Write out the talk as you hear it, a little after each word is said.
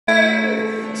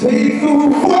Take the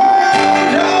world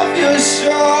off your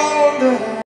shoulders,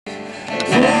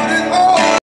 put it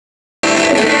on me.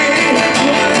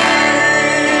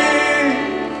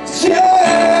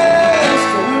 Just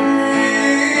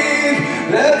breathe.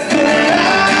 Let the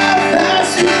life that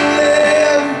you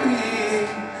live be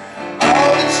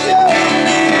all that you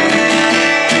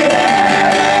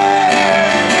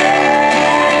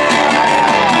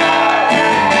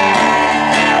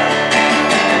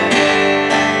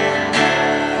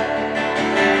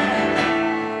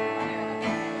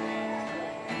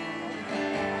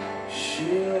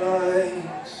She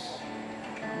likes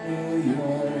New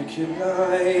York at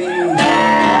night.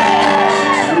 She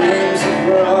dreams of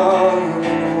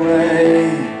running away.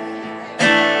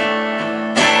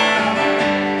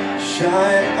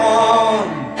 Shine on,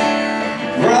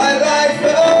 bright like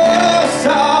the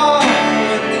sun,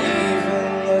 when even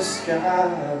the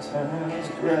sky turns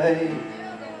gray.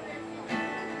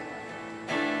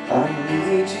 I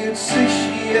need you to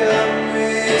hear me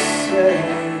say,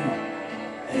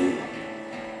 hey.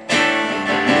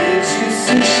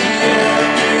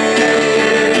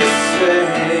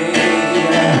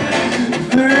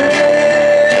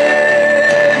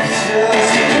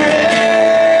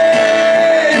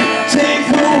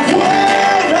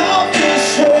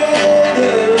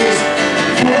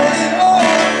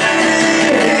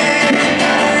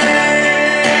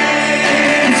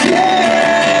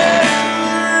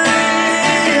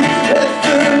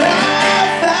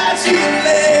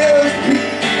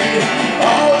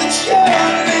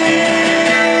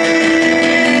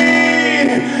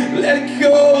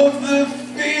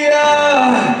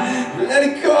 Let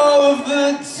it go of the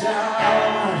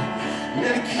doubt.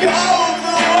 Let it go of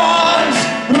the ones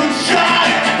who try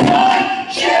to put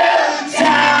you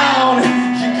down.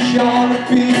 You're gonna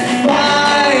be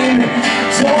fine.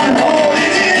 Don't hold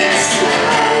it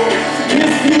inside.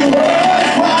 If you hurt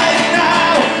right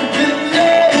now, then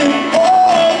let it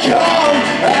all come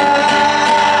out.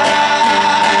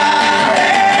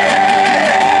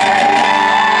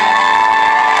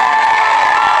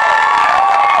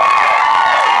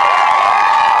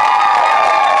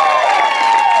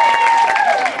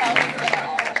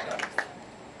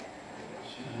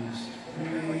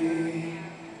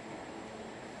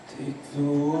 Take the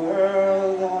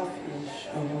world off your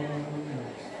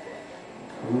shoulders,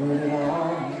 put it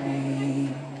on me.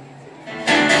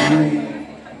 Breathe,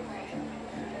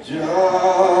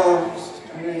 just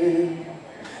breathe.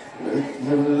 Let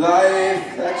the life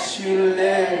that you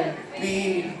live be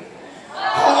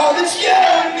all that you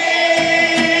need.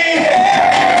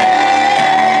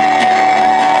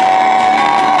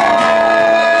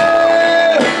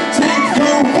 Take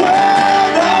the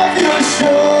world off your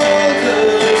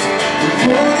shoulders,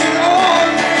 put it on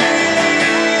me.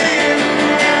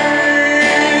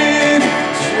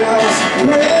 Just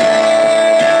breathe.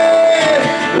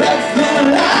 Let the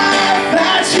life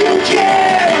that you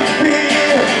give be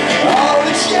all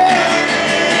that you need.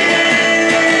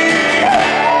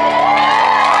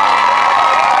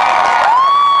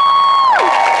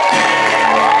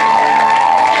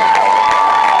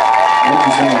 Thank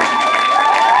you so much.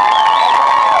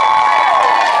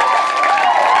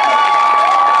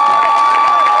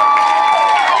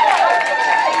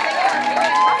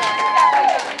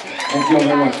 Thank you all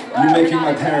very much. You're making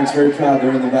my parents very proud.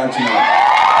 They're in the back tonight.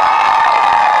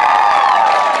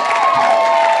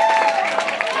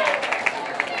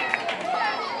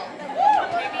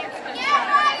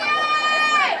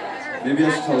 Maybe I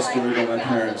should tell a story about my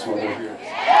parents while they're here.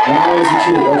 When I was a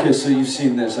kid, okay, so you've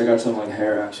seen this. I got some like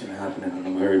hair action happening, and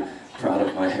I'm very proud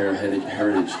of my heritage.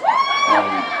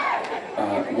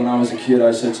 When I was a kid,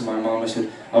 I said to my mom,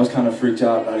 I was kind of freaked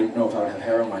out. I didn't know if I would have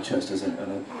hair on my chest as I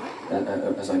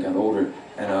got older,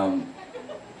 and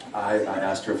I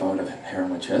asked her if I would have hair on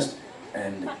my chest,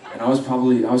 and I was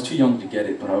too young to get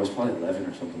it, but I was probably 11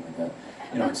 or something like that.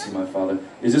 You know, I'd see my father.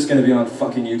 Is this going to be on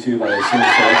fucking YouTube? I assume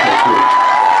so.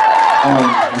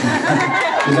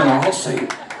 Because then I'll say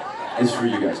it. It's for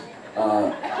you guys.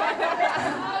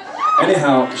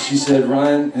 Anyhow, she said,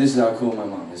 Ryan, and this is how cool my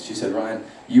mom is. She said, Ryan,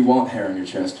 you want hair on your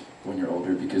chest when you're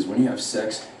older, because when you have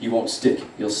sex, you won't stick,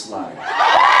 you'll slide.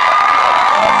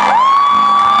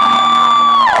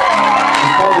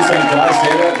 She's probably saying, did I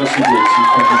say that? But she did. She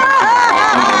fucking